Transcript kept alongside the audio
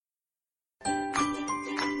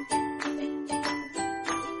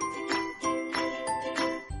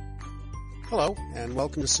Hello, and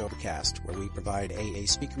welcome to Sobercast, where we provide AA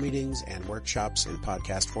speaker meetings and workshops in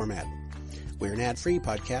podcast format. We're an ad-free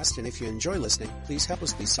podcast, and if you enjoy listening, please help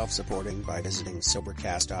us be self-supporting by visiting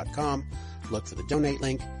Sobercast.com, look for the donate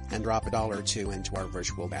link, and drop $1 or $2 into our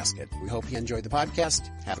virtual basket. We hope you enjoyed the podcast.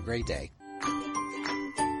 Have a great day.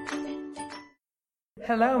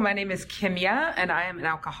 Hello, my name is Kimya, and I am an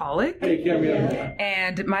alcoholic. Hey, Kimya.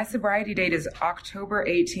 And my sobriety date is October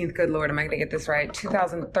 18th. Good Lord, am I going to get this right?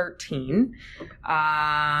 2013.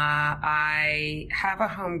 I have a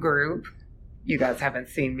home group. You guys haven't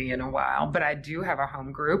seen me in a while, but I do have a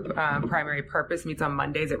home group. Primary Purpose meets on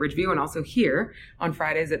Mondays at Ridgeview and also here on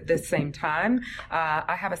Fridays at this same time.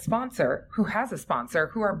 I have a sponsor who has a sponsor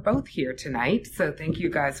who are both here tonight. So thank you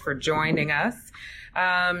guys for joining us.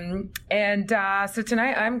 So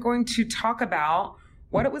tonight I'm going to talk about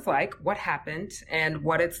what it was like, what happened, and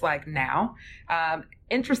what it's like now.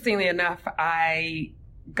 Interestingly enough, I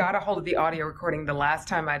got a hold of the audio recording the last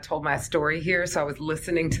time I told my story here, so I was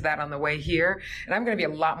listening to that on the way here, and I'm going to be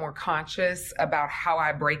a lot more conscious about how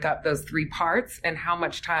I break up those three parts and how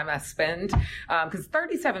much time I spend, because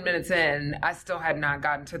 37 minutes in, I still had not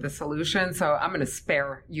gotten to the solution, so I'm going to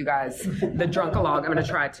spare you guys the drunkalog. I'm going to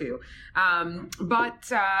try to.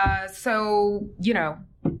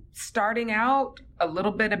 Starting out, a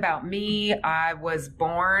little bit about me. I was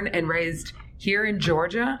born and raised here in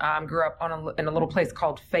Georgia. Grew up in a little place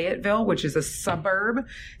called Fayetteville, which is a suburb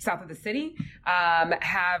south of the city.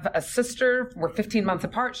 Have a sister. We're 15 months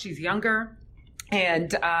apart. She's younger.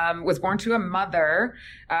 And was born to a mother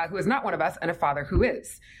who is not one of us and a father who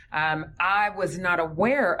is. I was not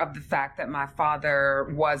aware of the fact that my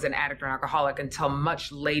father was an addict or an alcoholic until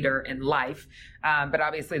much later in life. But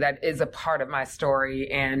obviously that is a part of my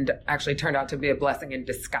story and actually turned out to be a blessing in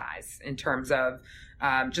disguise in terms of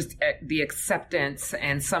just the acceptance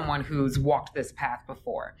and someone who's walked this path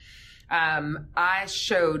before. I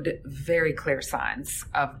showed very clear signs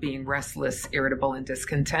of being restless, irritable, and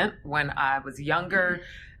discontent when I was younger.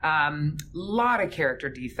 Lot of character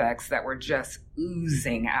defects that were just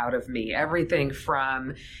oozing out of me. Everything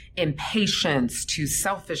from impatience to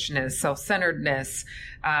selfishness, self-centeredness,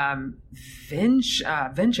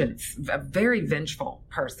 vengeance, a very vengeful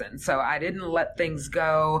person. So I didn't let things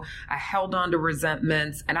go. I held on to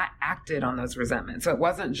resentments and I acted on those resentments. So it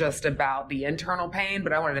wasn't just about the internal pain,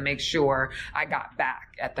 but I wanted to make sure I got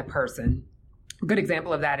back at the person. A good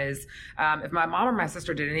example of that is if my mom or my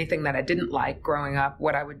sister did anything that I didn't like growing up,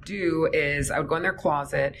 what I would do is I would go in their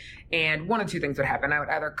closet and one of two things would happen. I would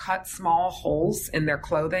either cut small holes in their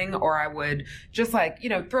clothing or I would just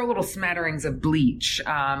throw little smatterings of bleach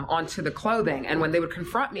onto the clothing. And when they would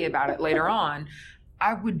confront me about it later on,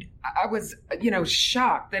 I was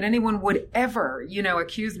shocked that anyone would ever,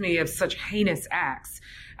 accuse me of such heinous acts.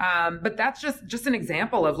 But that's just an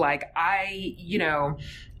example of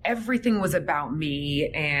everything was about me.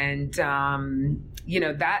 And,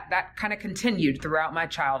 that kind of continued throughout my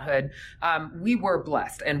childhood. We were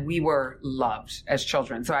blessed and we were loved as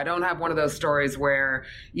children. So I don't have one of those stories where,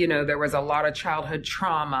 there was a lot of childhood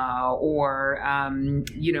trauma or,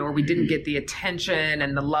 or we didn't get the attention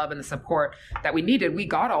and the love and the support that we needed. We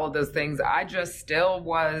got all of those things. I just still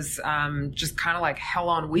was, just kind of like hell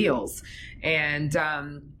on wheels. And,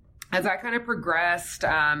 as I kind of progressed,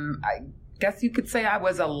 I guess you could say I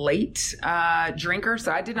was a late drinker.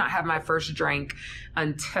 So I did not have my first drink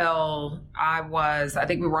until I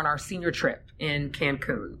think we were on our senior trip in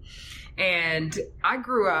Cancun. And I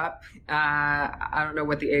grew up, I don't know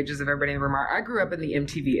what the ages of everybody in the room are. I grew up in the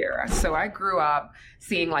MTV era. So I grew up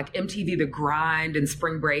seeing MTV The Grind and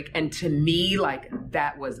Spring Break. And to me,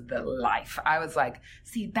 that was the life. I was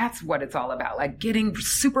see, that's what it's all about. Getting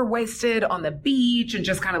super wasted on the beach and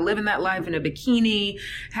just kind of living that life in a bikini,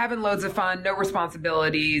 having loads of fun, no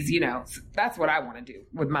responsibilities, that's what I want to do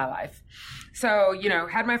with my life. So,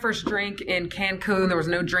 had my first drink in Cancun. There was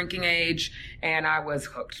no drinking age and I was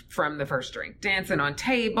hooked from the first drink. Dancing on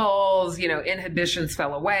tables, inhibitions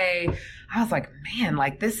fell away. I was like, man,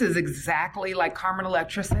 this is exactly like Carmen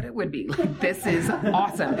Electra said it would be. This is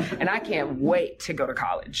awesome. And I can't wait to go to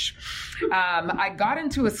college. I got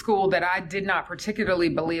into a school that I did not particularly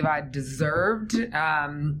believe I deserved,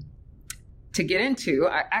 to get into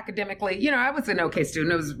academically. I was an okay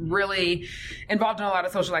student. I was really involved in a lot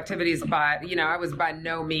of social activities, but, I was by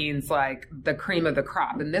no means the cream of the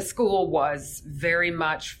crop. And this school was very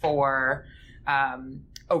much for,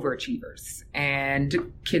 overachievers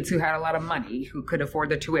and kids who had a lot of money, who could afford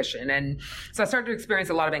the tuition. And so I started to experience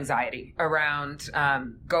a lot of anxiety around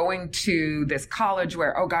going to this college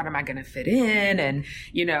where, oh God, am I going to fit in? And,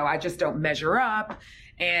 I just don't measure up.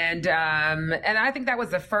 And I think that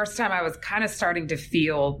was the first time I was kind of starting to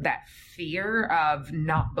feel that fear of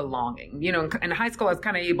not belonging. In high school, I was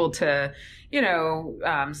kind of able to,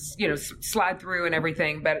 slide through and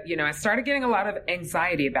everything. But, I started getting a lot of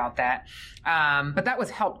anxiety about that. But that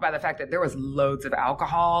was helped by the fact that there was loads of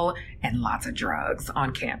alcohol and lots of drugs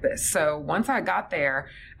on campus. So once I got there,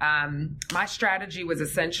 my strategy was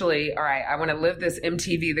essentially, all right, I want to live this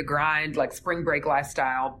MTV The Grind, like spring break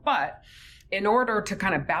lifestyle. But in order to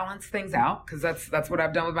kind of balance things out, because that's what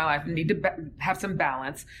I've done with my life, I need to have some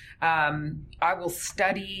balance. I will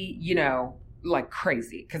study, like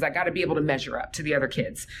crazy, because I got to be able to measure up to the other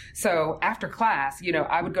kids. So after class,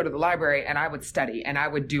 I would go to the library and I would study and I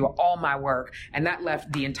would do all my work. And that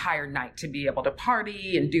left the entire night to be able to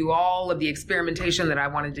party and do all of the experimentation that I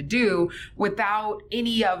wanted to do without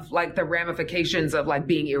any of like the ramifications of like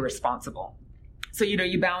being irresponsible. So,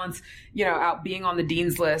 you balance, out being on the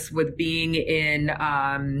dean's list with being in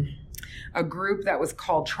a group that was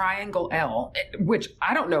called Triangle L, which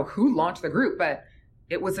I don't know who launched the group, but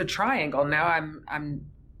it was a triangle. Now I'm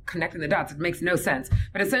connecting the dots. It makes no sense.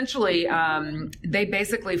 But essentially, they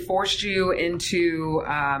basically forced you into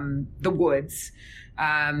the woods.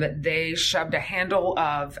 They shoved a handle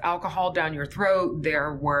of alcohol down your throat.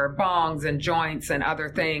 There were bongs and joints and other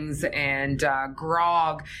things and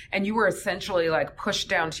grog. And you were essentially like pushed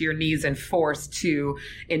down to your knees and forced to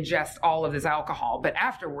ingest all of this alcohol. But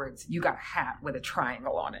afterwards, you got a hat with a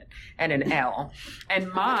triangle on it and an L.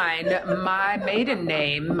 And my maiden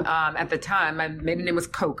name at the time, my maiden name was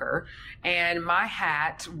Coker. And my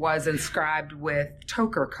hat was inscribed with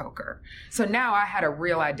Toker Coker. So now I had a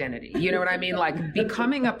real identity. You know what I mean? Like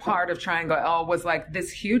becoming a part of Triangle L was like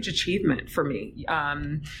this huge achievement for me.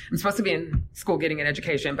 I'm supposed to be in school getting an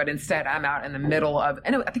education, but instead I'm out in the middle of,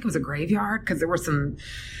 and I think it was a graveyard because there were some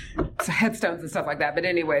headstones and stuff like that. But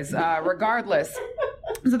anyways, regardless.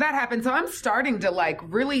 So that happened. So I'm starting to like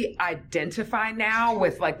really identify now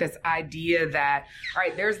with like this idea that, all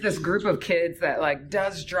right, there's this group of kids that like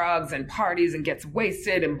does drugs and parties and gets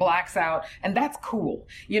wasted and blacks out. And that's cool.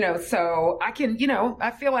 So I can,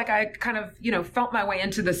 I feel like I kind of, felt my way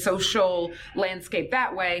into the social landscape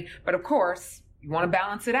that way. But of course, you want to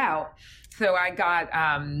balance it out. So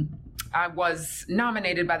I was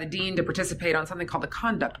nominated by the dean to participate on something called the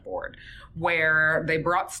Conduct Board, where they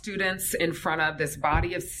brought students in front of this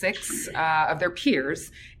body of 6 of their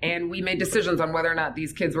peers, and we made decisions on whether or not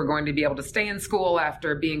these kids were going to be able to stay in school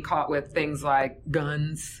after being caught with things like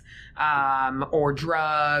guns or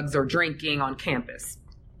drugs or drinking on campus.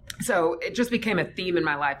 So it just became a theme in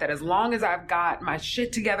my life that as long as I've got my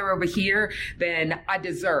shit together over here, then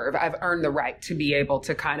I've earned the right to be able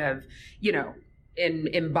to kind of,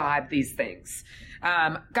 imbibe these things.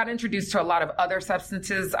 Got introduced to a lot of other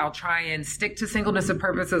substances. I'll try and stick to singleness of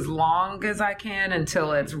purpose as long as I can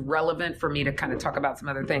until it's relevant for me to kind of talk about some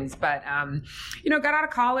other things. But, got out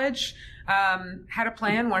of college, had a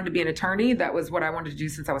plan, wanted to be an attorney. That was what I wanted to do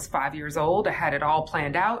since I was 5 years old. I had it all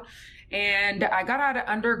planned out. And I got out of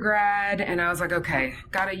undergrad and I was like, okay,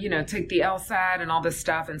 gotta, take the LSAT and all this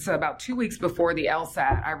stuff. And so about 2 weeks before the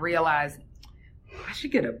LSAT, I realized I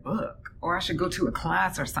should get a book or I should go to a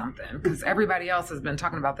class or something because everybody else has been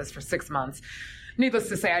talking about this for 6 months. Needless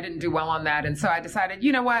to say, I didn't do well on that. And so I decided,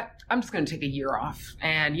 you know what, I'm just going to take a year off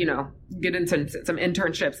and, get into some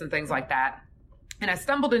internships and things like that. And I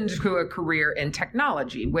stumbled into a career in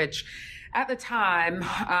technology, which at the time,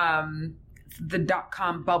 the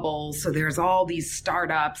dot-com bubble. So there's all these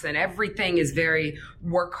startups and everything is very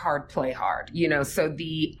work hard, play hard, so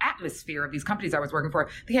the atmosphere of these companies I was working for,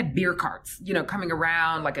 they had beer carts, coming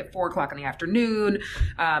around like at 4:00 in the afternoon.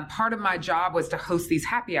 Part of my job was to host these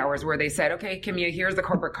happy hours where they said, okay, Kimya, here's the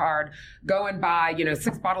corporate card, go and buy,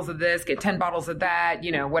 6 bottles of this, get 10 bottles of that,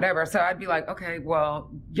 whatever. So I'd be like, okay,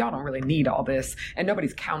 well, y'all don't really need all this and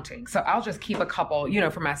nobody's counting. So I'll just keep a couple,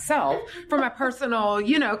 for myself, for my personal,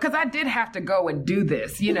 cause I did have to go and do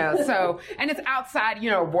this, so, and it's outside,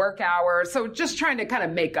 work hours. So just trying to kind of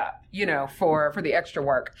make up, for the extra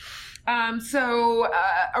work. So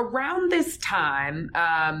around this time,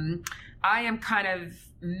 I am kind of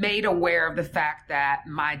made aware of the fact that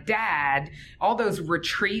my dad, all those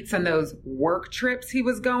retreats and those work trips he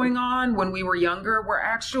was going on when we were younger were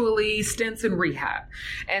actually stints in rehab.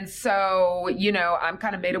 And so, I'm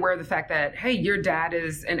kind of made aware of the fact that, hey, your dad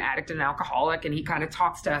is an addict and an alcoholic, and he kind of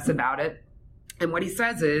talks to us about it. And what he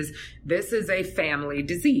says is, this is a family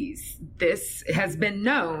disease. This has been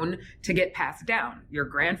known to get passed down. Your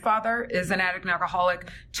grandfather is an addict and alcoholic.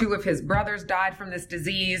 2 of his brothers died from this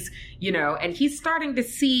disease, and he's starting to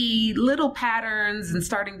see little patterns and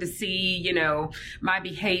starting to see, my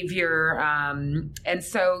behavior. And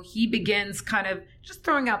so he begins kind of just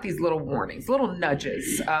throwing out these little warnings, little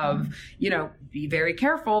nudges of, be very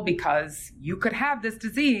careful because you could have this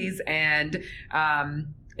disease and,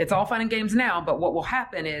 it's all fun and games now, but what will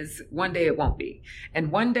happen is one day it won't be.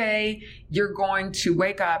 And one day you're going to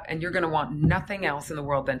wake up and you're going to want nothing else in the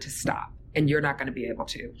world than to stop. And you're not going to be able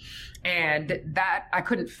to. And that, I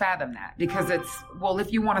couldn't fathom that because if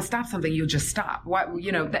you want to stop something, you'll just stop. Why,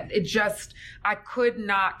 I could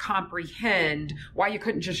not comprehend why you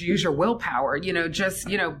couldn't just use your willpower,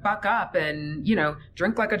 buck up and,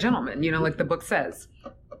 drink like a gentleman, like the book says.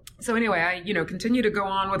 So anyway, I, continue to go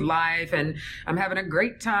on with life and I'm having a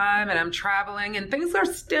great time and I'm traveling and things are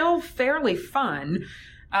still fairly fun.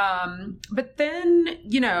 But then,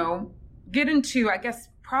 get into, I guess,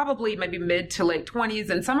 probably maybe mid to late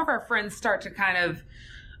 20s. And some of our friends start to kind of,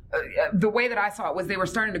 the way that I saw it was they were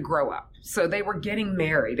starting to grow up. So they were getting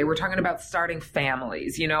married. They were talking about starting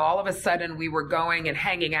families. All of a sudden we were going and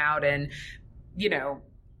hanging out and,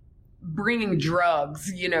 bringing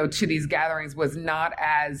drugs, to these gatherings was not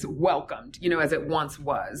as welcomed, as it once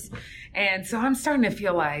was. And so I'm starting to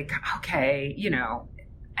feel like, okay,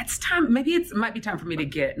 it's time, maybe it might be time for me to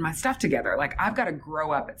get my stuff together. Like I've got to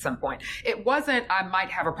grow up at some point. It wasn't, I might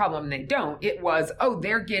have a problem and they don't. It was,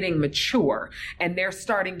 they're getting mature and they're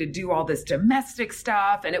starting to do all this domestic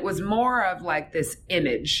stuff. And it was more of like this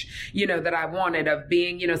image, that I wanted of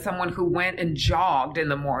being, someone who went and jogged in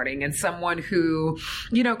the morning and someone who,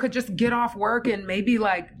 could just get off work and maybe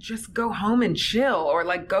like just go home and chill or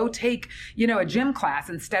like go take, a gym class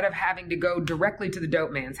instead of having to go directly to the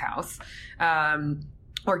dope man's house.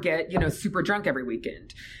 Or get, super drunk every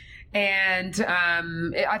weekend. And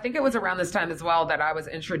I think it was around this time as well that I was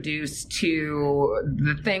introduced to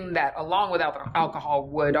the thing that, along with alcohol,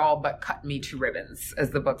 would all but cut me to ribbons,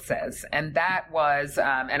 as the book says. And that was,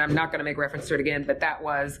 and I'm not going to make reference to it again, but that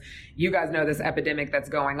was, you guys know this epidemic that's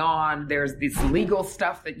going on. There's this legal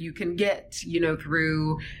stuff that you can get,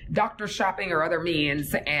 through doctor shopping or other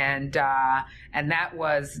means. And that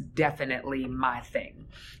was definitely my thing.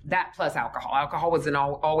 That plus alcohol. Alcohol was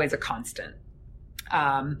always a constant.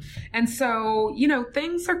 And so,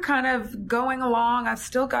 things are kind of going along. I've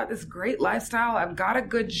still got this great lifestyle. I've got a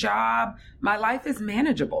good job. My life is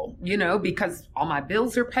manageable, because all my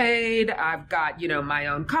bills are paid. I've got, my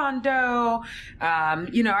own condo.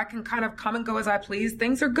 I can kind of come and go as I please.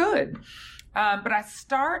 Things are good. But I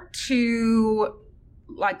start to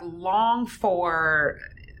long for,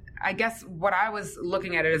 I guess what I was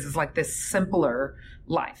looking at it is like this simpler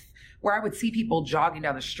life where I would see people jogging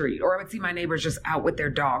down the street or I would see my neighbors just out with their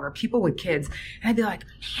dog or people with kids. And I'd be like,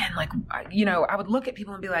 man, I would look at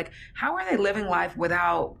people and be like, how are they living life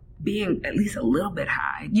without being at least a little bit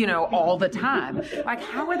high, all the time? Like,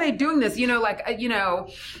 how are they doing this?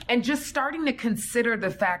 And just starting to consider the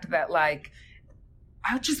fact that I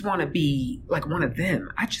just want to be like one of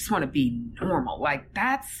them. I just want to be normal.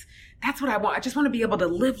 That's what I want. I just want to be able to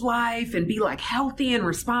live life and be healthy and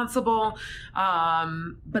responsible.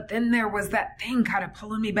 But then there was that thing kind of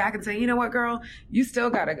pulling me back and saying, you know what, girl, you still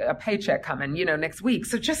got a paycheck coming, next week.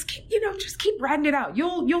 So just keep riding it out.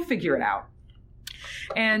 You'll figure it out.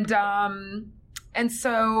 And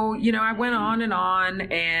so, I went on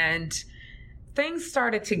and things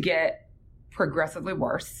started to get progressively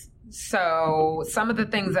worse. So some of the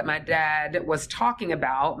things that my dad was talking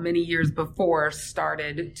about many years before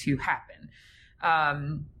started to happen.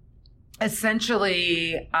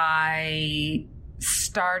 Essentially, my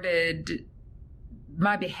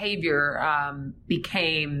behavior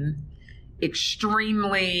became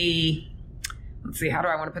extremely, let's see, how do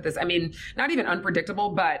I want to put this? I mean, not even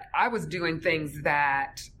unpredictable, but I was doing things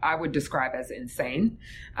that I would describe as insane.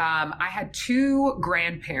 I had 2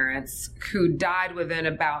 grandparents who died within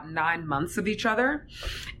about 9 months of each other.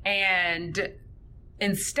 And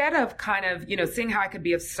instead of kind of, seeing how I could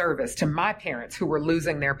be of service to my parents who were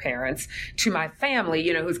losing their parents, to my family,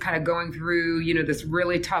 who's kind of going through, this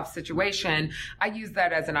really tough situation, I used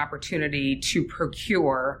that as an opportunity to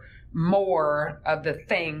procure more of the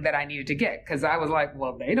thing that I needed to get. Cause I was like,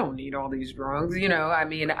 well, they don't need all these drugs,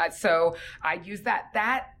 so I use that.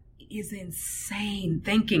 That is insane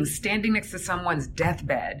thinking, standing next to someone's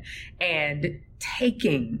deathbed and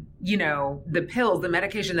taking, the pills, the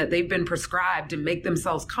medication that they've been prescribed to make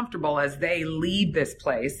themselves comfortable as they leave this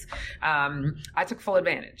place. I took full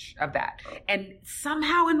advantage of that. And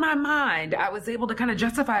somehow in my mind, I was able to kind of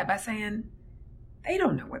justify it by saying, they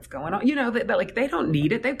don't know what's going on. They don't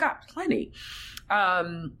need it. They've got plenty.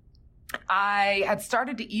 I had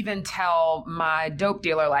started to even tell my dope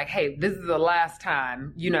dealer, like, hey, this is the last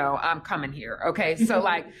time, I'm coming here. Okay. So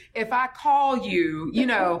like, if I call you,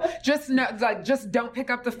 just know, like, just don't pick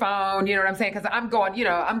up the phone. You know what I'm saying? Cause I'm going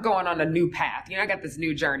on a new path. I got this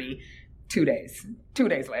new journey. 2 days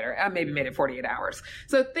later, I maybe made it 48 hours.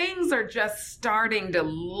 So things are just starting to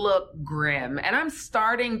look grim, and I'm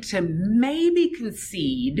starting to maybe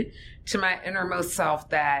concede to my innermost self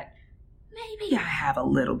that maybe I have a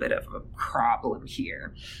little bit of a problem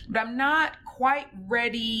here, but I'm not quite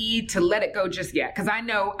ready to let it go just yet. Cause I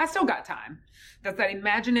know I still got time. That's that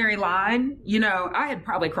imaginary line. I had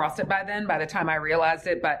probably crossed it by then, by the time I realized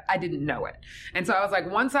it, but I didn't know it. And so I was like,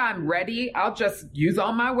 once I'm ready, I'll just use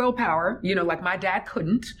all my willpower, like my dad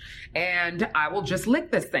couldn't, and I will just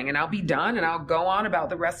lick this thing and I'll be done and I'll go on about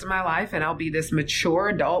the rest of my life and I'll be this mature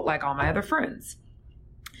adult like all my other friends.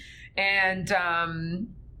 And,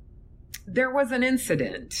 there was an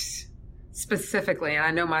incident specifically, and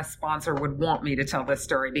I know my sponsor would want me to tell this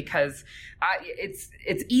story because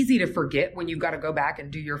it's easy to forget when you've got to go back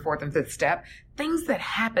and do your fourth and fifth step. Things that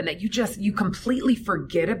happen that you completely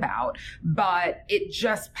forget about, but it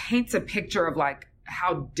just paints a picture of like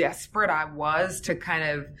how desperate I was to kind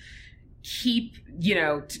of keep,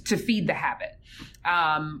 to feed the habit.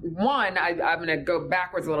 I'm going to go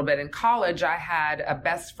backwards a little bit. In college, I had a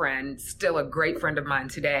best friend, still a great friend of mine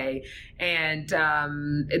today. And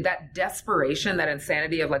that desperation, that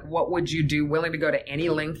insanity of like, what would you do, willing to go to any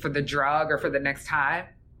length for the drug or for the next high?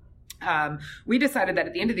 We decided that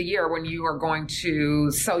at the end of the year, when you are going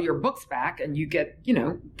to sell your books back and you get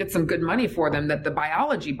some good money for them, that the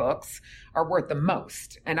biology books are worth the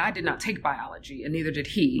most. And I did not take biology, and neither did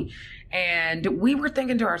he. And we were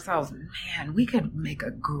thinking to ourselves, man, we could make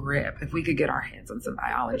a grip if we could get our hands on some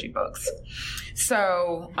biology books.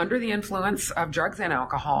 So under the influence of drugs and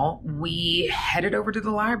alcohol, we headed over to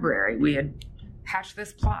the library. We had hatched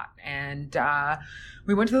this plot, and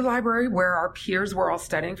we went to the library where our peers were all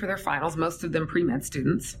studying for their finals, most of them pre-med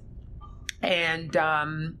students. And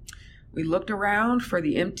we looked around for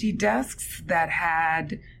the empty desks that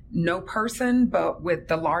had no person, but with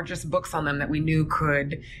the largest books on them that we knew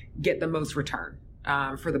could get the most return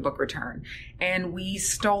for the book return. And we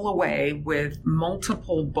stole away with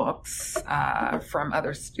multiple books from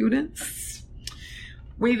other students.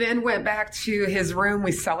 We then went back to his room.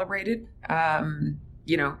 We celebrated,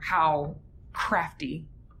 how crafty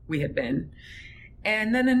we had been.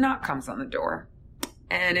 And then a knock comes on the door.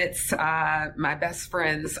 And it's my best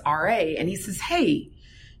friend's RA. And he says, hey,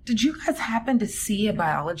 did you guys happen to see a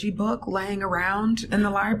biology book laying around in the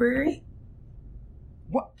library?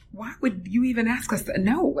 What? Why would you even ask us that?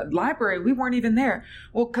 No, library, we weren't even there.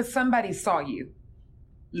 Well, because somebody saw you.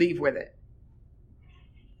 Leave with it.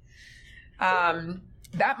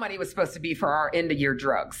 That money was supposed to be for our end of year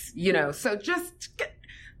drugs, so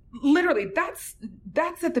literally that's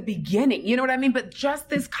at the beginning, you know what I mean? But just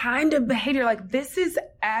this kind of behavior, like this is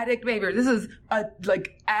addict behavior. This is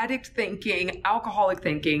addict thinking, alcoholic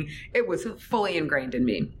thinking. It was fully ingrained in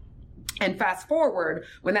me. And fast forward,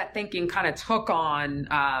 when that thinking kind of took on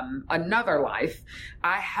another life,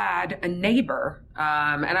 I had a neighbor,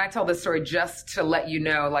 and I tell this story just to let you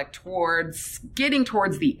know, like getting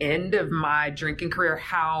towards the end of my drinking career,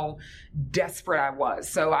 how desperate I was.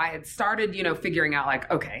 So I had started, figuring out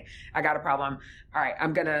like, okay, I got a problem. All right,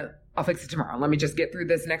 I'll fix it tomorrow. Let me just get through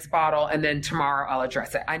this next bottle, and then tomorrow I'll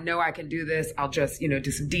address it. I know I can do this. I'll just,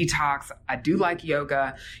 do some detox. I do like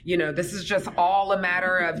yoga. This is just all a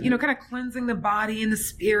matter of, kind of cleansing the body and the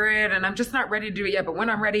spirit. And I'm just not ready to do it yet. But when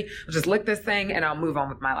I'm ready, I'll just lick this thing and I'll move on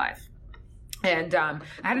with my life. And I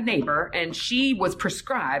had a neighbor, and she was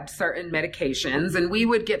prescribed certain medications, and we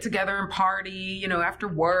would get together and party, after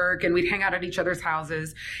work, and we'd hang out at each other's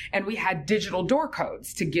houses, and we had digital door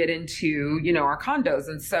codes to get into, our condos.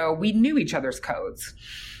 And so we knew each other's codes.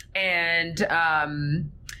 And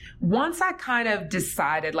once I kind of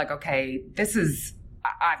decided, like, okay,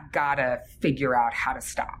 I've got to figure out how to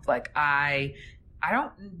stop. Like, I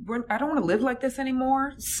don't want to live like this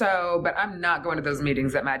anymore. But I'm not going to those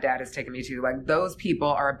meetings that my dad has taken me to. Like, those people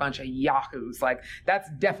are a bunch of yahoos. Like, that's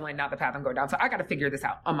definitely not the path I'm going down. So I got to figure this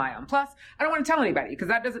out on my own. Plus, I don't want to tell anybody because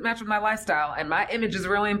that doesn't match with my lifestyle, and my image is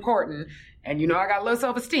really important. And, I got low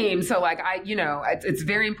self-esteem. So like, it's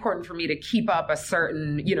very important for me to keep up a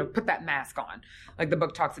certain, put that mask on, like the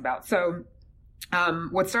book talks about. So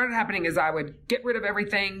what started happening is I would get rid of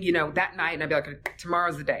everything, that night, and I'd be like,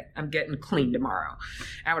 tomorrow's the day. I'm getting clean tomorrow.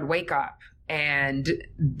 And I would wake up, and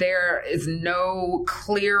there is no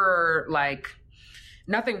clearer,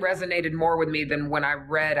 nothing resonated more with me than when I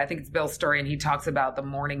read, I think it's Bill's story, and he talks about the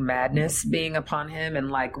morning madness being upon him and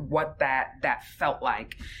like what that felt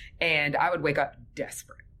like. And I would wake up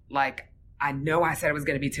desperate. Like, I know I said it was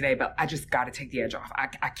going to be today, but I just got to take the edge off.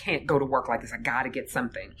 I can't go to work like this. I got to get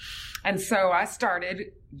something. And so I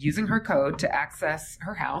started using her code to access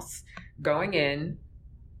her house, going in,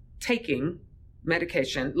 taking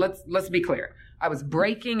medication. Let's be clear. I was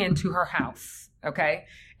breaking into her house. Okay.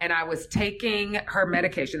 And I was taking her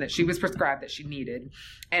medication that she was prescribed that she needed.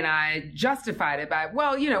 And I justified it by,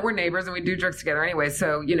 well, we're neighbors and we do drugs together anyway.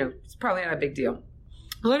 So, it's probably not a big deal.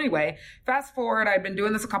 Well, anyway, fast forward, I'd been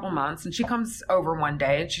doing this a couple months, and she comes over one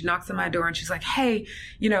day and she knocks on my door and she's like, hey,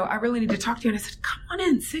 I really need to talk to you. And I said, come on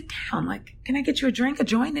in, sit down. Like, can I get you a drink, a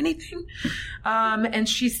joint, anything? And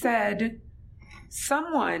she said,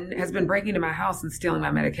 someone has been breaking into my house and stealing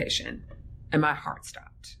my medication. And my heart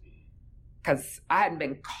stopped. Because I hadn't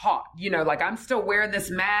been caught, like I'm still wearing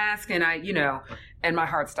this mask and and my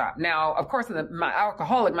heart stopped. Now, of course, my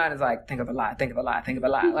alcoholic mind is like, think of a lie, think of a lie, think of a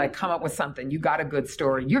lie. Like, come up with something. You got a good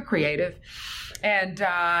story. You're creative. And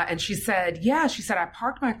she said, I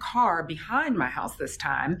parked my car behind my house this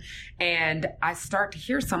time, and I start to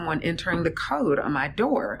hear someone entering the code on my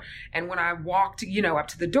door. And when I walked, up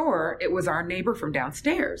to the door, it was our neighbor from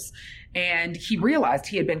downstairs. And he realized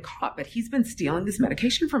he had been caught, but he's been stealing this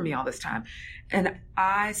medication from me all this time. And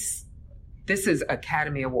this is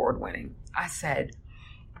Academy Award winning. I said,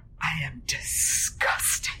 I am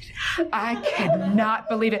disgusted. I cannot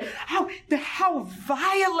believe it. How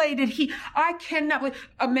violated I cannot believe.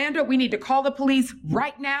 Amanda, we need to call the police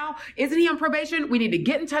right now. Isn't he on probation? We need to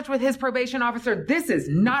get in touch with his probation officer. This is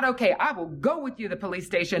not okay. I will go with you to the police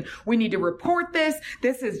station. We need to report this.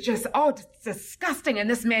 This is just, it's disgusting. And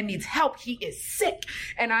this man needs help. He is sick.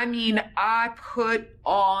 And I put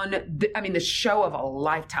on, the show of a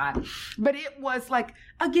lifetime. But it was like,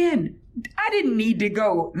 again, I didn't need to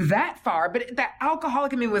go that far, but that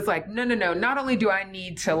alcoholic in me was like, no. Not only do I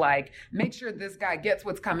need to like make sure this guy gets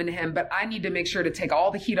what's coming to him, but I need to make sure to take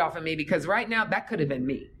all the heat off of me, because right now that could have been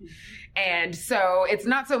me. And so it's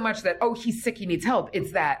not so much that, he's sick, he needs help.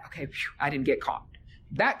 It's that, okay, I didn't get caught.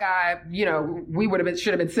 That guy, we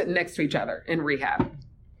should have been sitting next to each other in rehab.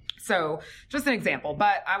 So just an example,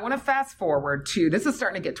 but I want to fast forward to, this is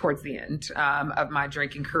starting to get towards the end of my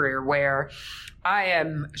drinking career, where I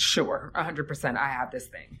am sure 100% I have this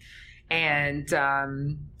thing. And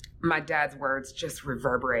my dad's words just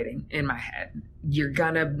reverberating in my head. You're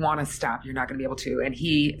going to want to stop. You're not going to be able to. And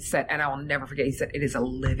he said, and I will never forget, he said, it is a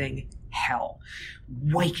living hell.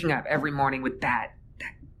 Waking up every morning with that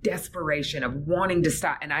desperation of wanting to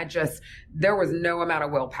stop. And there was no amount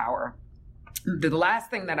of willpower. The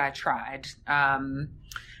last thing that I tried,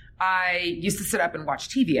 I used to sit up and watch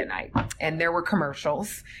TV at night, and there were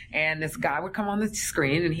commercials, and this guy would come on the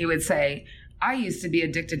screen and he would say, I used to be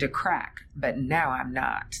addicted to crack, but now I'm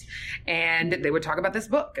not. And they would talk about this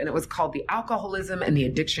book, and it was called The Alcoholism and the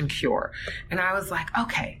Addiction Cure. And I was like,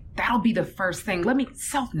 okay, that'll be the first thing.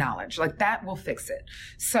 Self-knowledge, like that will fix it.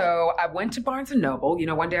 So I went to Barnes & Noble,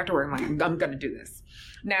 one day after work, I'm like, I'm going to do this.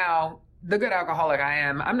 Now, the good alcoholic I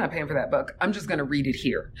am, I'm not paying for that book. I'm just going to read it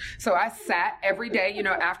here. So I sat every day,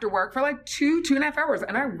 after work for like 2.5 hours,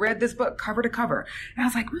 and I read this book cover to cover. And I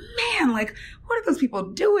was like, man, like, what are those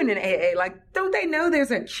people doing in AA? Like, don't they know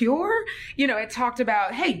there's a cure? It talked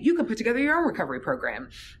about, hey, you can put together your own recovery program.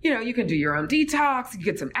 You can do your own detox, you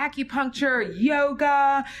get some acupuncture,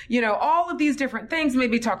 yoga, all of these different things,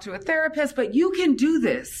 maybe talk to a therapist, but you can do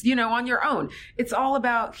this, on your own. It's all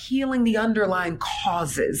about healing the underlying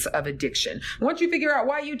causes of addiction. Once you figure out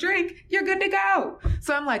why you drink, you're good to go.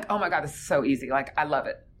 So I'm like, oh my God, this is so easy. Like, I love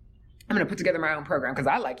it. I'm going to put together my own program because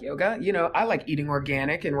I like yoga. I like eating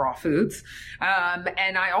organic and raw foods.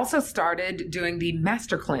 And I also started doing the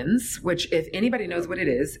Master Cleanse, which, if anybody knows what it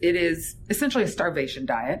is essentially a starvation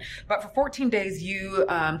diet. But for 14 days, you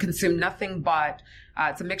consume nothing but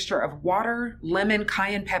it's a mixture of water, lemon,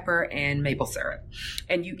 cayenne pepper, and maple syrup.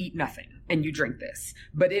 And you eat nothing. And you drink this,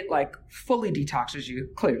 but it like fully detoxes you,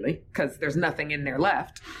 clearly, because there's nothing in there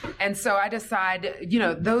left. And so I decide,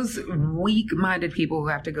 those weak-minded people who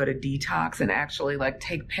have to go to detox and actually like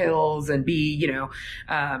take pills and be,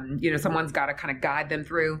 someone's got to kind of guide them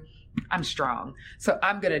through. I'm strong. So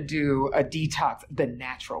I'm going to do a detox the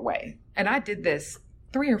natural way. And I did this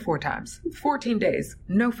 3 or 4 times, 14 days,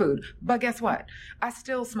 no food. But guess what? I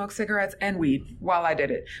still smoked cigarettes and weed while I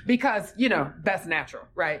did it because, that's natural,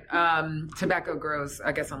 right? Tobacco grows,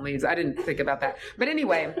 I guess, on leaves. I didn't think about that. But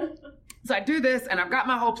anyway, so I do this and I've got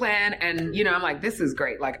my whole plan and, I'm like, this is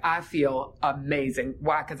great. Like, I feel amazing.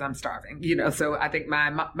 Why? Because I'm starving, so I think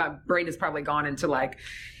my brain has probably gone into like,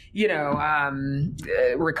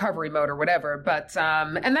 recovery mode or whatever. But,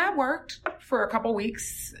 and that worked for a couple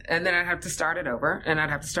weeks, and then I'd have to start it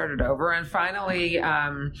over. And finally, I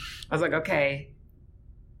was like, okay,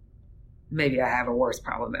 maybe I have a worse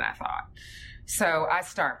problem than I thought. So I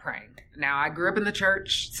start praying. Now, I grew up in the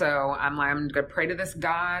church, so I'm going to pray to this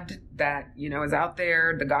God that, is out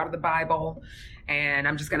there, the God of the Bible. And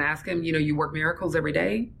I'm just going to ask him, you work miracles every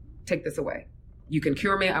day. Take this away. You can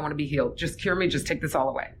cure me. I want to be healed. Just cure me. Just take this all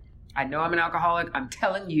away. I know I'm an alcoholic. I'm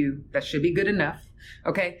telling you that should be good enough.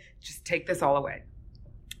 Okay. Just take this all away.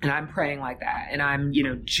 And I'm praying like that. And I'm,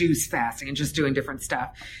 juice fasting and just doing different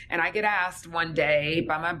stuff. And I get asked one day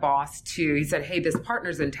by my boss he said, hey, this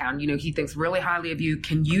partner's in town. He thinks really highly of you.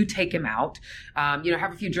 Can you take him out? Have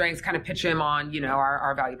a few drinks, kind of pitch him on,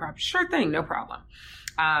 our value prop. Sure thing. No problem.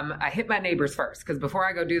 I hit my neighbors first because before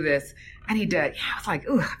I go do this, I need to, I was like,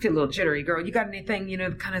 ooh, I feel a little jittery. Girl, you got anything,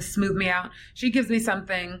 to kind of smooth me out? She gives me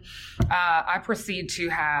something. I proceed to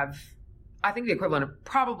have, I think the equivalent of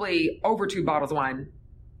probably over 2 bottles of wine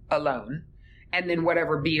alone, and then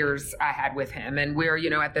whatever beers I had with him. And we're,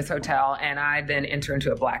 at this hotel, and I then enter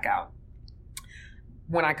into a blackout.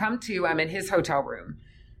 When I come to, I'm in his hotel room.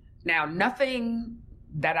 Now, nothing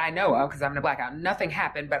that I know of, because I'm in a blackout, nothing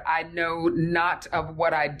happened, but I know not of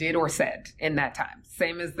what I did or said in that time.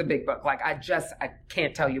 Same as the big book. Like, I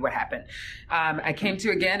can't tell you what happened. I came to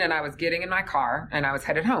again, and I was getting in my car, and I was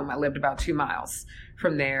headed home. I lived about 2 miles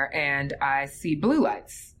from there, and I see blue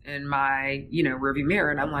lights in my, rearview mirror,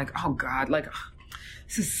 and I'm like, oh God,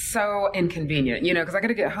 this is so inconvenient, because I got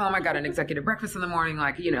to get home. I got an executive breakfast in the morning,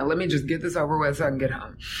 let me just get this over with so I can get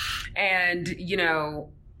home. And,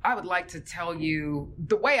 I would like to tell you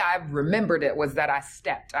the way I remembered it was that I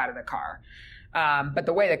stepped out of the car. But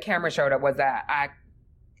the way the camera showed it was that I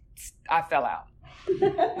fell out.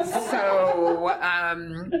 So,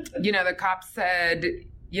 the cop said,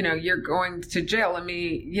 you're going to jail. Let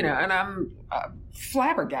me, and I'm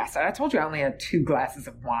flabbergasted. I told you I only had 2 glasses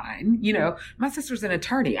of wine. My sister's an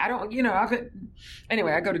attorney. I don't,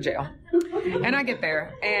 anyway, I go to jail and I get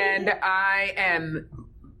there and I am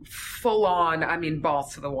full on,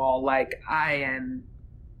 balls to the wall. Like, I am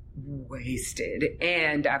wasted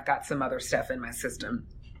and I've got some other stuff in my system.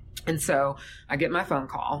 And so I get my phone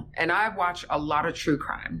call, and I watch a lot of true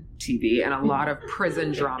crime TV and a lot of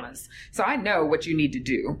prison dramas. So I know what you need to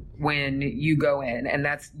do when you go in, and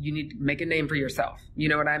that's, you need to make a name for yourself. You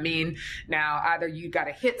know what I mean? Now, either you got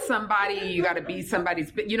to hit somebody, you got to be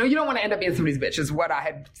somebody's, you don't want to end up being somebody's bitch, is what I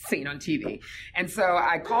had seen on TV. And so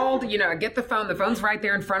I called, I get the phone's right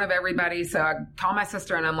there in front of everybody. So I call my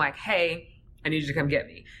sister and I'm like, hey, I need you to come get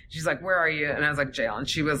me. She's like, where are you? And I was like, jail. And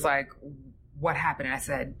she was like, what happened? And I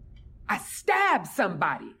said, I stabbed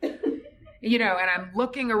somebody, and I'm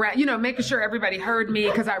looking around, making sure everybody heard me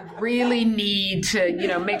because I really need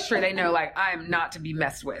to, make sure they know, like, I am not to be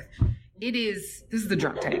messed with. This is the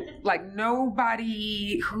drunk tank. Like,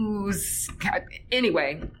 nobody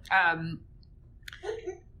anyway,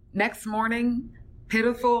 next morning,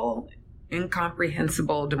 pitiful,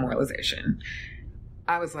 incomprehensible demoralization.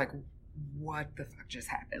 I was like, what the fuck just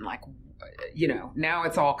happened? Like, now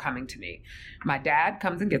it's all coming to me. My dad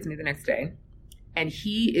comes and gets me the next day, and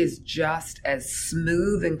he is just as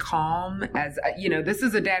smooth and calm as, this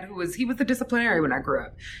is a dad he was the disciplinary when I grew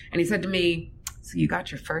up. And he said to me, so you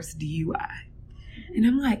got your first DUI? And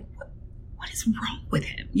I'm like, what is wrong with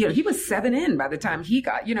him? He was 7 in by the time he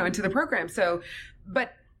got, into the program. So,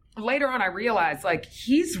 but later on, I realized, like,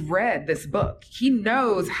 he's read this book. He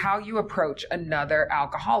knows how you approach another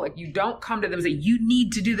alcoholic. You don't come to them and say, you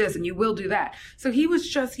need to do this and you will do that. So he was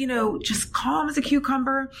just, just calm as a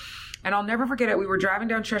cucumber. And I'll never forget it. We were driving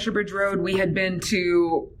down Cheshire Bridge Road. We had been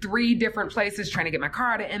to 3 different places trying to get my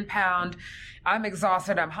car out of impound. I'm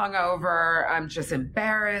exhausted. I'm hungover. I'm just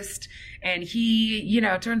embarrassed. And he,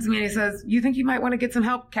 turns to me and he says, you think you might want to get some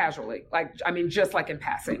help? Casually. Just like in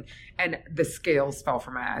passing. And the scales fell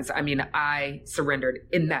from my eyes. I surrendered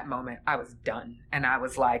in that moment. I was done. And I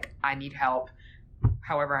was like, I need help.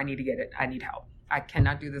 However I need to get it. I need help. I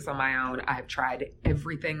cannot do this on my own. I have tried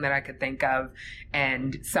everything that I could think of,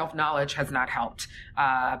 and self-knowledge has not helped.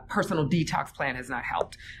 Personal detox plan has not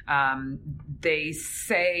helped. They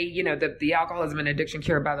say, that the Alcoholism and Addiction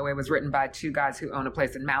Cure, by the way, was written by 2 guys who own a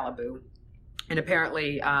place in Malibu. And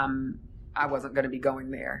apparently, I wasn't going to be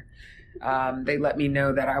going there. They let me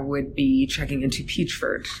know that I would be checking into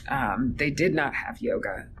Peachford. They did not have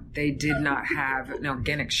yoga. They did not have an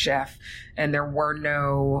organic chef, and there were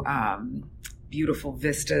no beautiful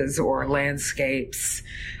vistas or landscapes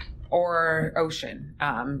or ocean.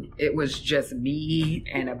 It was just me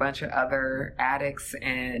and a bunch of other addicts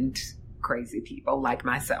and crazy people like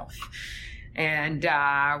myself. And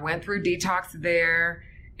I went through detox there,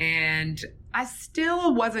 and I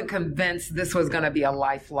still wasn't convinced this was going to be a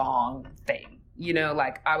lifelong thing. You know,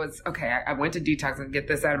 like I went to detox and get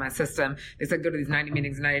this out of my system. They said, go to these 90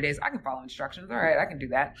 meetings in 90 days. I can follow instructions. All right, I can do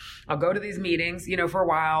that. I'll go to these meetings, you know, for a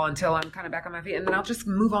while until I'm kind of back on my feet, and then I'll just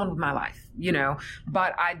move on with my life, you know.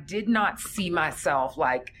 But I did not see myself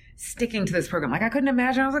like sticking to this program. Like I couldn't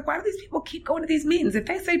imagine. I was like, why do these people keep going to these meetings? If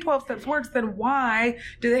they say 12 steps works, then why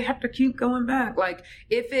do they have to keep going back? Like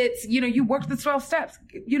if it's, you know, you worked the 12 steps,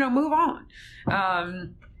 you know, move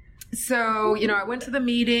on. So, you know, I went to the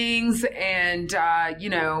meetings and, you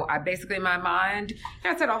know, I basically in my mind,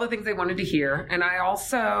 I said all the things they wanted to hear. And I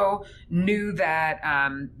also knew that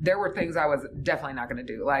there were things I was definitely not going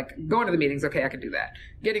to do. Like going to the meetings, okay, I could do that.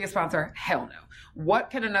 Getting a sponsor, hell no. What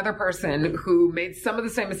can another person who made some of the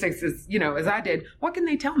same mistakes as, you know, as I did, what can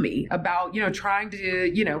they tell me about, you know, trying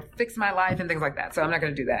to, you know, fix my life and things like that? So I'm not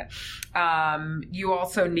going to do that. You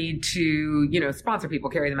also need to, you know, sponsor people,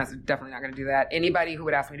 carry the message. Definitely not going to do that. Anybody who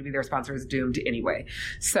would ask me to be their sponsor is doomed anyway.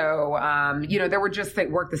 So, you know, there were just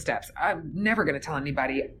work the steps. I'm never going to tell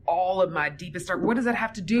anybody all of my deepest dark. What does that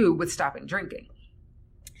have to do with stopping drinking?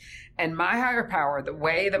 And my higher power, the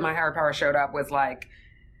way that my higher power showed up was like,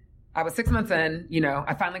 I was 6 months in, you know,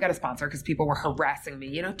 I finally got a sponsor because people were harassing me,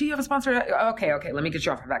 you know, do you have a sponsor? Okay, let me get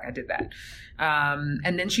you off my back. I did that.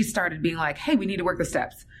 And then she started being like, hey, we need to work the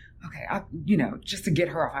steps. Okay, you know, just to get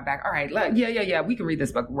her off my back. All right, yeah, we can read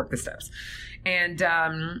this book, work the steps. And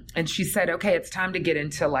she said, okay, it's time to get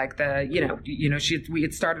into like we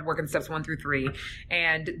had started working steps 1 through 3.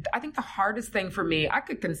 And I think the hardest thing for me, I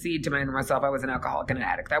could concede to myself, I was an alcoholic and an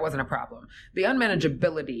addict. That wasn't a problem. The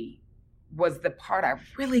unmanageability was the part I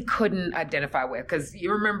really couldn't identify with. Cause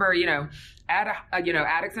you remember, you know,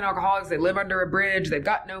 addicts and alcoholics, they live under a bridge. They've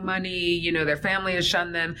got no money. You know, their family has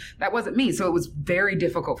shunned them. That wasn't me. So it was very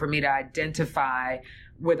difficult for me to identify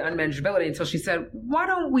with unmanageability until she said, why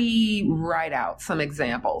don't we write out some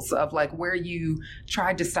examples of like where you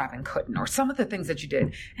tried to stop and couldn't, or some of the things that you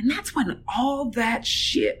did. And that's when all that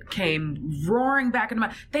shit came roaring back into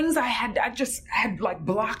my things I just had like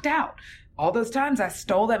blocked out. All those times I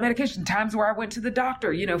stole that medication, times where I went to the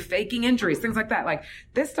doctor, you know, faking injuries, things like that. Like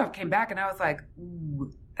this stuff came back and I was like,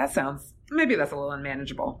 ooh, maybe that's a little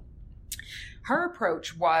unmanageable. Her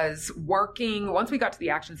approach was working, once we got to the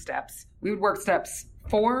action steps, we would work steps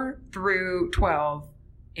 4 through 12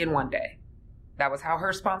 in one day. That was how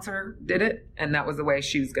her sponsor did it. And that was the way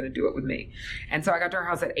she was going to do it with me. And so I got to her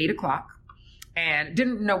house at 8:00 and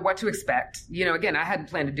didn't know what to expect. You know, again, I hadn't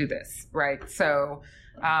planned to do this, right? So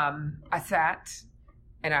I sat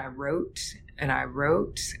and I wrote and I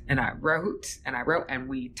wrote and I wrote and I wrote and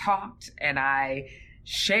we talked and I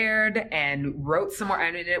shared and wrote some more.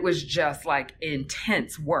 And it was just like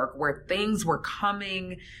intense work where things were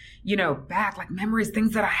coming, you know, back, like memories,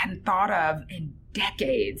 things that I hadn't thought of in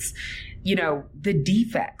decades, you know, the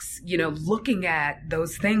defects, you know, looking at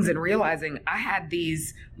those things and realizing I had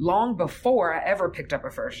these long before I ever picked up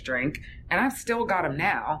a first drink, and I've still got them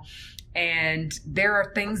now. And there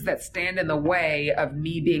are things that stand in the way of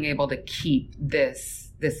me being able to keep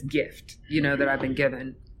this gift, you know, that I've been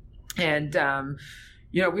given. And,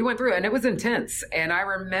 you know, we went through it and it was intense. And I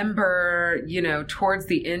remember, you know, towards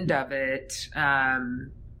the end of it, I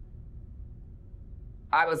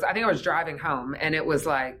think I was driving home and it was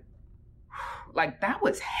like that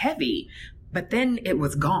was heavy, but then it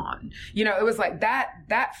was gone. You know, it was like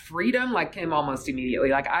that freedom like came almost immediately.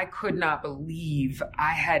 Like I could not believe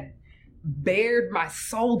I had bared my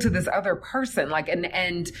soul to this other person. Like,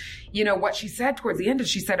 and, you know, what she said towards the end is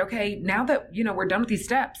she said, okay, now that, you know, we're done with these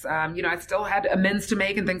steps, you know, I still had amends to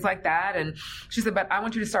make and things like that. And she said, but I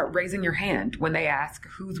want you to start raising your hand when they ask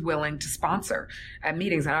who's willing to sponsor at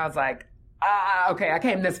meetings. And I was like, okay, I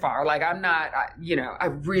came this far. Like, I'm not, you know, I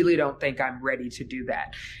really don't think I'm ready to do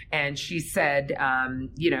that. And she said,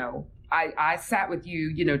 you know, I sat with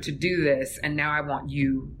you, you know, to do this, and now I want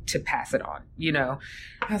you to pass it on, you know.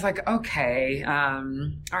 I was like, okay, all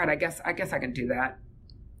right, I guess I can do that.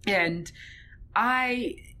 And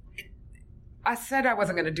I said I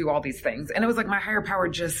wasn't going to do all these things. And it was like my higher power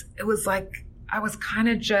it was like I was kind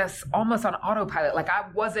of just almost on autopilot. Like I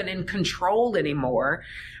wasn't in control anymore.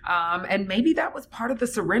 And maybe that was part of the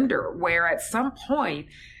surrender, where at some point,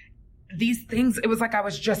 these things, it was like I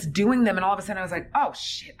was just doing them, and all of a sudden I was like, oh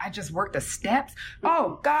shit, I just worked the steps.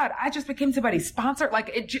 Oh God, I just became somebody's sponsor. Like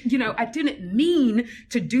it, you know, I didn't mean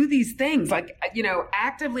to do these things, like, you know,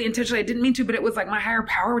 actively, intentionally, I didn't mean to, but it was like my higher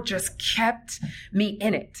power just kept me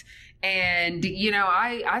in it. And, you know,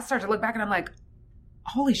 I started to look back and I'm like,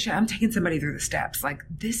 holy shit, I'm taking somebody through the steps. Like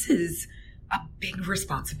this is a big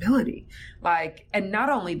responsibility. Like, and not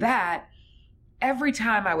only that, every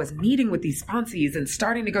time I was meeting with these sponsees and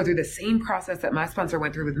starting to go through the same process that my sponsor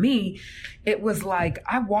went through with me, it was like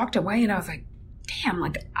I walked away and I was like, damn,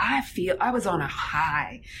 like I feel I was on a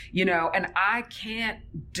high, and I can't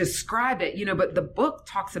describe it, but the book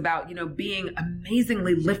talks about, being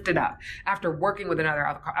amazingly lifted up after working with another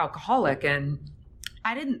alcoholic. And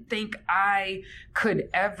I didn't think I could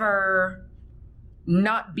ever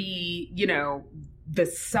not be, the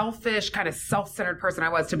selfish kind of self-centered person I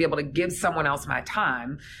was to be able to give someone else my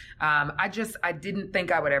time. I didn't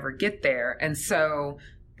think I would ever get there. And so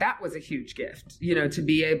that was a huge gift, to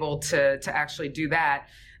be able to actually do that.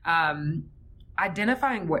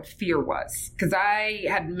 Identifying what fear was, because I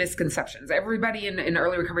had misconceptions. Everybody in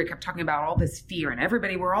early recovery kept talking about all this fear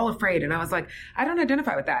and we're all afraid. And I was like, I don't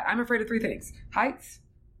identify with that. I'm afraid of three things: heights,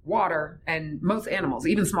 water, and most animals,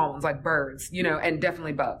 even small ones like birds, and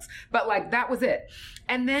definitely bugs. But like, that was it.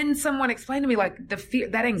 And then someone explained to me like the fear,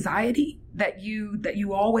 that anxiety that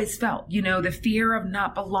you always felt, the fear of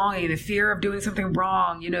not belonging, the fear of doing something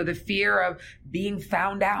wrong, the fear of being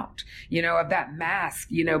found out, of that mask,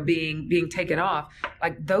 being taken off.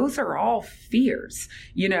 Like, those are all fears,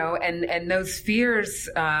 and those fears,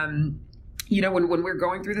 when we're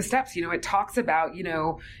going through the steps, it talks about,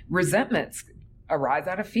 resentments arise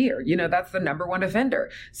out of fear. That's the number one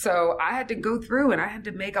offender. So I had to go through and I had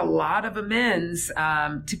to make a lot of amends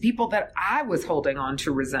to people that I was holding on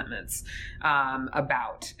to resentments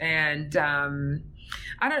about. And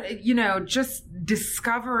I don't, just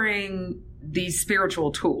discovering these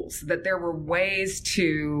spiritual tools, that there were ways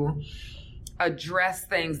to address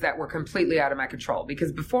things that were completely out of my control.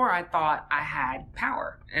 Because before, I thought I had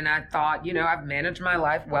power, and I thought, I've managed my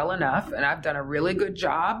life well enough and I've done a really good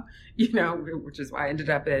job, which is why I ended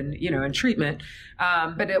up in treatment.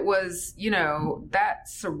 But it was, that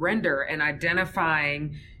surrender and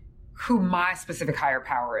identifying who my specific higher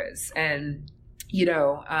power is. And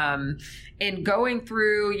in going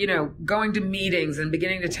through, going to meetings and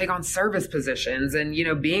beginning to take on service positions and,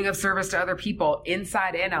 being of service to other people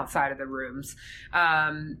inside and outside of the rooms,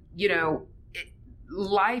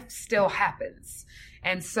 life still happens.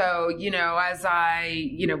 And so, as I,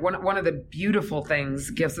 one of the beautiful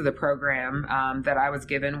gifts of the program that I was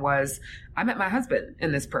given was I met my husband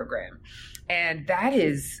in this program. And that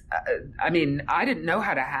is, I didn't know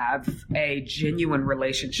how to have a genuine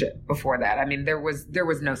relationship before that. There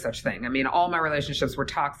was no such thing. All my relationships were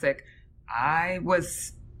toxic. I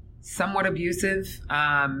was somewhat abusive,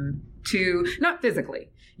 not physically,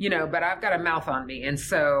 but I've got a mouth on me. And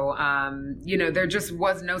so, there just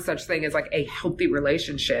was no such thing as like a healthy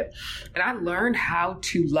relationship. And I learned how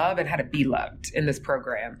to love and how to be loved in this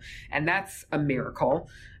program. And that's a miracle.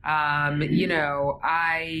 I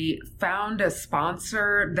found a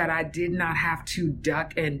sponsor that I did not have to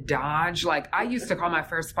duck and dodge. Like, I used to call my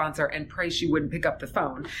first sponsor and pray she wouldn't pick up the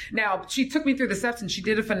phone. Now, she took me through the steps and she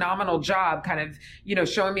did a phenomenal job kind of,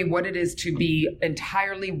 showing me what it is to be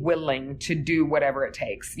entirely willing to do whatever it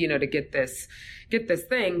takes, to get this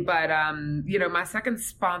thing. But, my second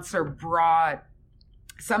sponsor brought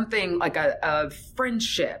something like a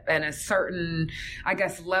friendship and a certain, I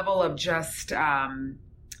guess, level of just,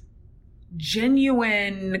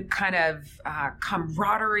 genuine kind of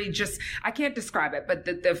camaraderie. Just, I can't describe it, but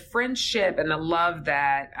the friendship and the love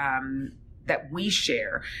that we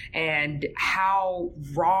share, and how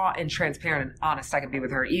raw and transparent and honest I can be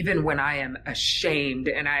with her, even when I am ashamed.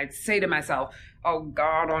 And I say to myself, oh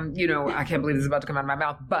God, I can't believe this is about to come out of my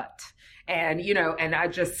mouth, and I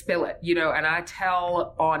just spill it, and I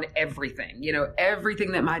tell on everything,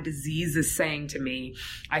 everything that my disease is saying to me,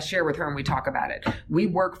 I share with her and we talk about it. We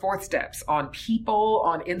work 4 steps on people,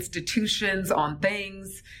 on institutions, on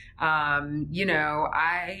things.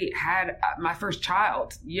 I had my first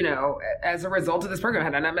child, as a result of this program.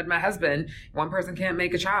 Had I not met my husband, one person can't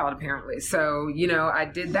make a child apparently. So, I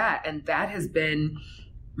did that, and that has been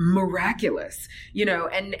miraculous,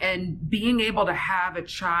 and being able to have a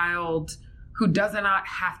child who does not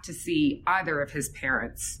have to see either of his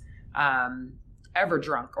parents ever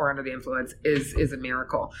drunk or under the influence is a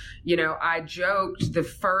miracle. I joked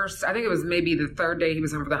I think it was maybe the 3rd day he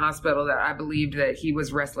was home from the hospital, that I believed that he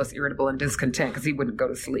was restless, irritable, and discontent because he wouldn't go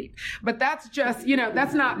to sleep. But that's just,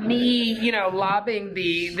 that's not me, lobbing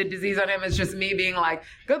the disease on him. It's just me being like,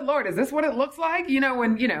 good Lord, is this what it looks like?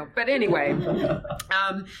 But anyway,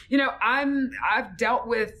 I've dealt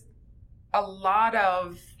with a lot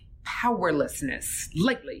of powerlessness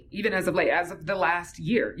lately, even as of the last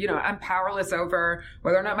year. I'm powerless over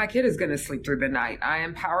whether or not my kid is going to sleep through the night. I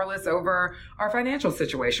am powerless over our financial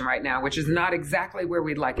situation right now, which is not exactly where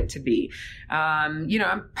we'd like it to be.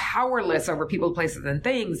 I'm powerless over people, places, and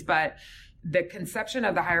things, but the conception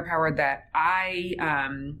of the higher power that I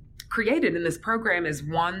created in this program is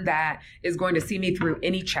one that is going to see me through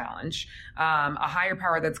any challenge, a higher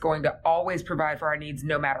power that's going to always provide for our needs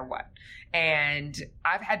no matter what. And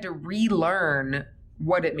I've had to relearn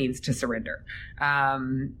what it means to surrender.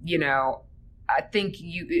 I think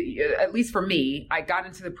at least for me, I got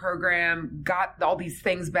into the program, got all these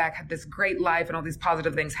things back, had this great life and all these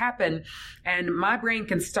positive things happen. And my brain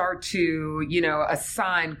can start to,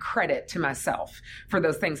 assign credit to myself for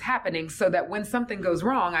those things happening so that when something goes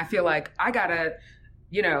wrong, I feel like I gotta,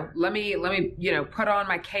 let me, put on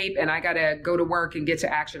my cape and I gotta go to work and get to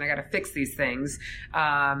action. I gotta fix these things.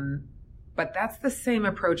 But that's the same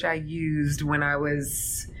approach I used when I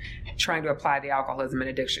was trying to apply the alcoholism and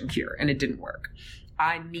addiction cure, and it didn't work.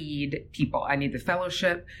 I need people. I need the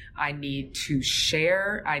fellowship. I need to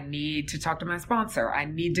share. I need to talk to my sponsor. I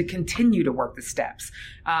need to continue to work the steps.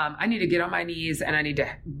 I need to get on my knees and I need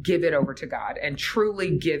to give it over to God and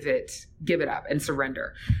truly give it up and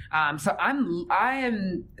surrender. So I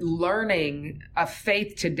am learning a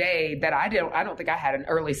faith today that I don't think I had in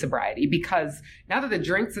early sobriety, because now that the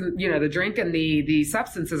drinks and, the drink and the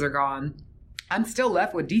substances are gone, I'm still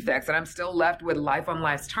left with defects and I'm still left with life on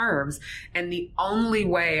life's terms. And the only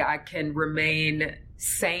way I can remain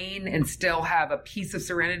sane and still have a piece of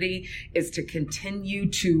serenity is to continue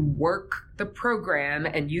to work the program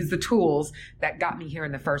and use the tools that got me here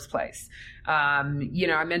in the first place. I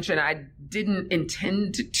mentioned I didn't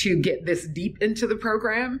intend to get this deep into the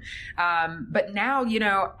program. But now,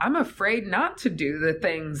 I'm afraid not to do the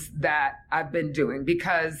things that I've been doing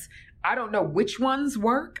because I don't know which ones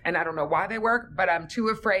work and I don't know why they work, but I'm too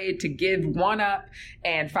afraid to give one up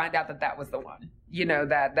and find out that was the one,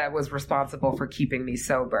 that was responsible for keeping me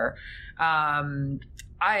sober.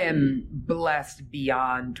 I am blessed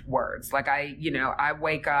beyond words. Like I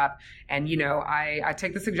wake up and, I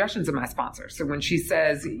take the suggestions of my sponsor. So when she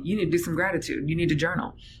says, you need to do some gratitude, you need to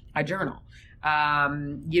journal, I journal. I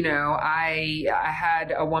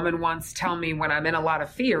had a woman once tell me when I'm in a lot of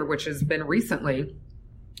fear, which has been recently,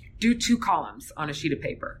 do 2 columns on a sheet of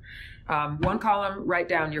paper. One column, write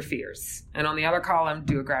down your fears. And on the other column,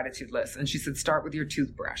 do a gratitude list. And she said, start with your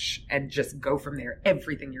toothbrush and just go from there.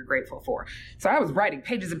 Everything you're grateful for. So I was writing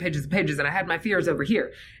pages and pages and pages, and I had my fears over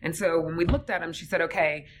here. And so when we looked at them, she said,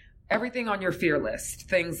 okay, everything on your fear list,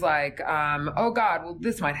 things like, oh God, well,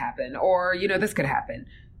 this might happen. Or, this could happen.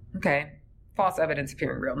 Okay. False evidence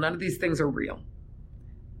appearing real. None of these things are real.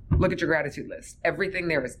 Look at your gratitude list. Everything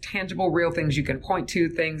there is tangible, real things you can point to,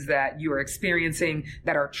 things that you are experiencing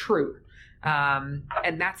that are true.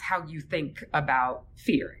 And that's how you think about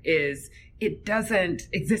fear. It doesn't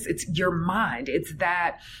exist. It's your mind. It's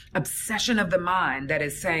that obsession of the mind that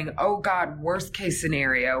is saying, oh God, worst case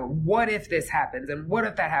scenario. What if this happens? And what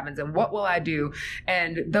if that happens? And what will I do?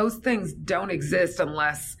 And those things don't exist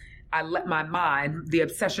unless I let my mind, the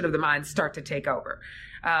obsession of the mind, start to take over.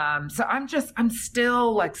 So I'm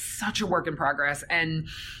still like such a work in progress. And,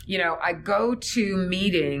 I go to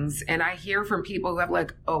meetings and I hear from people who have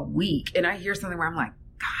like a week, and I hear something where I'm like,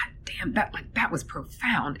 God damn, that was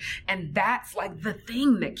profound. And that's like the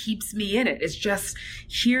thing that keeps me in it. It's just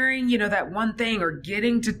hearing, that one thing, or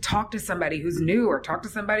getting to talk to somebody who's new, or talk to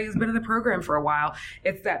somebody who's been in the program for a while.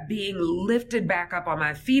 It's that being lifted back up on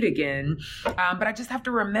my feet again. But I just have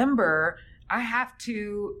to remember, I got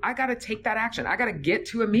to take that action. I got to get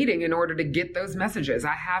to a meeting in order to get those messages.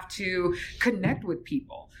 I have to connect with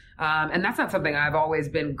people. And that's not something I've always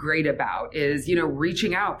been great about, is,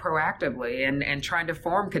 reaching out proactively and trying to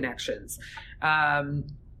form connections. I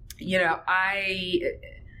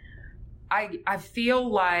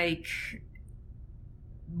feel like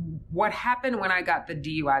what happened when I got the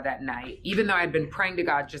DUI that night, even though I'd been praying to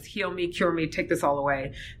God, just heal me, cure me, take this all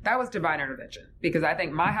away, that was divine intervention. Because I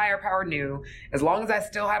think my higher power knew, as long as I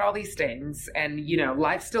still had all these things and,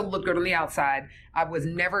 life still looked good on the outside, I was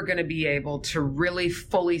never going to be able to really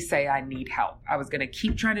fully say I need help. I was going to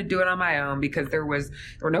keep trying to do it on my own because there were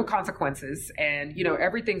no consequences, and,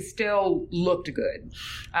 everything still looked good.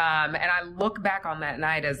 And I look back on that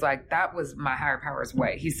night as like, that was my higher power's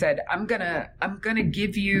way. He said, I'm going to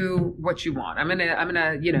give you what you want. I'm going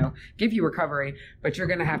to, give you recovery, but you're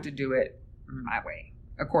going to have to do it my way,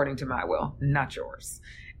 according to my will, not yours.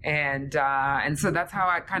 And so that's how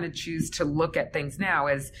I kind of choose to look at things now,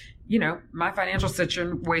 as, my financial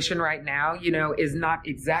situation right now, is not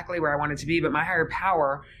exactly where I want it to be, but my higher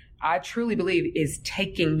power, I truly believe is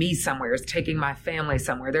taking me somewhere, is taking my family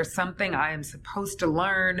somewhere. There's something I am supposed to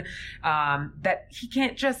learn, that he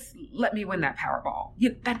can't just let me win that Powerball.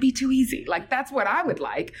 That'd be too easy. Like, that's what I would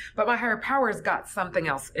like, but my higher power's got something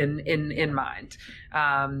else in mind.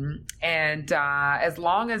 As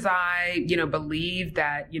long as I, believe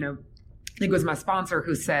that, I think it was my sponsor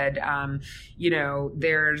who said,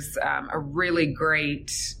 there's a really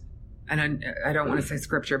great, and I don't want to say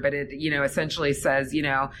scripture, but it, essentially says,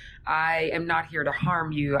 I am not here to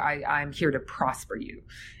harm you. I'm here to prosper you.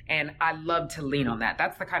 And I love to lean on that.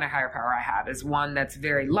 That's the kind of higher power I have, is one that's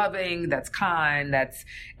very loving, that's kind, that's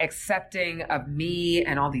accepting of me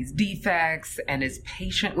and all these defects, and is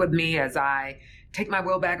patient with me as I take my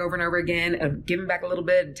will back over and over again and give him back a little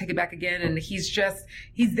bit and take it back again. And he's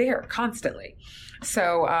there constantly.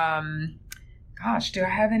 So, gosh, do I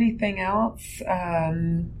have anything else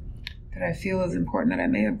that I feel is important that I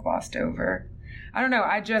may have glossed over? I don't know.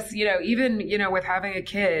 I just, even, with having a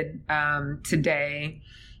kid today,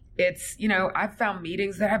 it's, I've found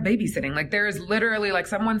meetings that have babysitting. Like, there is literally, like,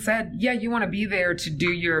 someone said, yeah, you want to be there to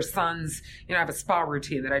do your son's, I have a spa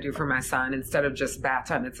routine that I do for my son. Instead of just bath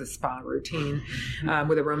time, it's a spa routine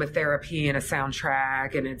with aromatherapy and a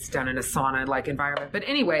soundtrack, and it's done in a sauna-like environment. But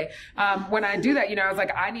anyway, when I do that, I was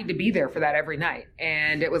like, I need to be there for that every night.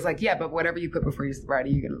 And it was like, yeah, but whatever you put before your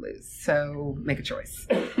sobriety, you're going to lose. So make a choice.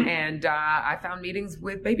 And I found meetings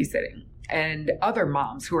with babysitting and other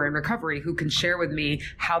moms who are in recovery who can share with me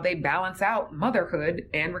how they balance out motherhood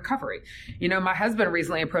and recovery. My husband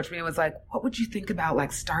recently approached me and was like, what would you think about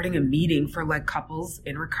like starting a meeting for like couples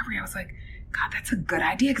in recovery? I was like, God, that's a good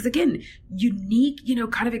idea. Because again, unique,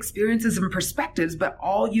 kind of experiences and perspectives, but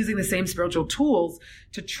all using the same spiritual tools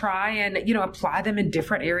to try and, apply them in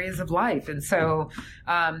different areas of life. And so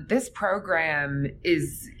this program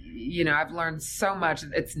is, I've learned so much.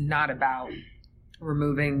 It's not about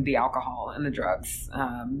removing the alcohol and the drugs.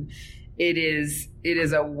 It is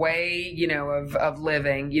a way, of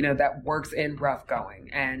living, that works in rough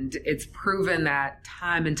going. And it's proven that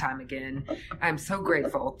time and time again. I'm so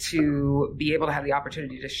grateful to be able to have the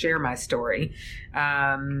opportunity to share my story.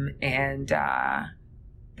 And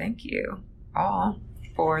thank you all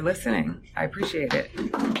for listening. I appreciate it.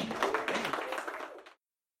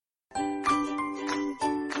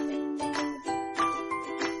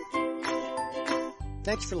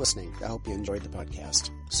 Thanks for listening. I hope you enjoyed the podcast.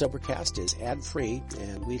 Sobercast is ad-free,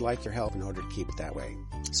 and we'd like your help in order to keep it that way.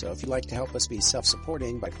 So if you'd like to help us be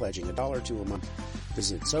self-supporting by pledging $1 or $2 a month,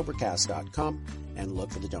 visit Sobercast.com and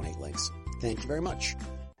look for the donate links. Thank you very much.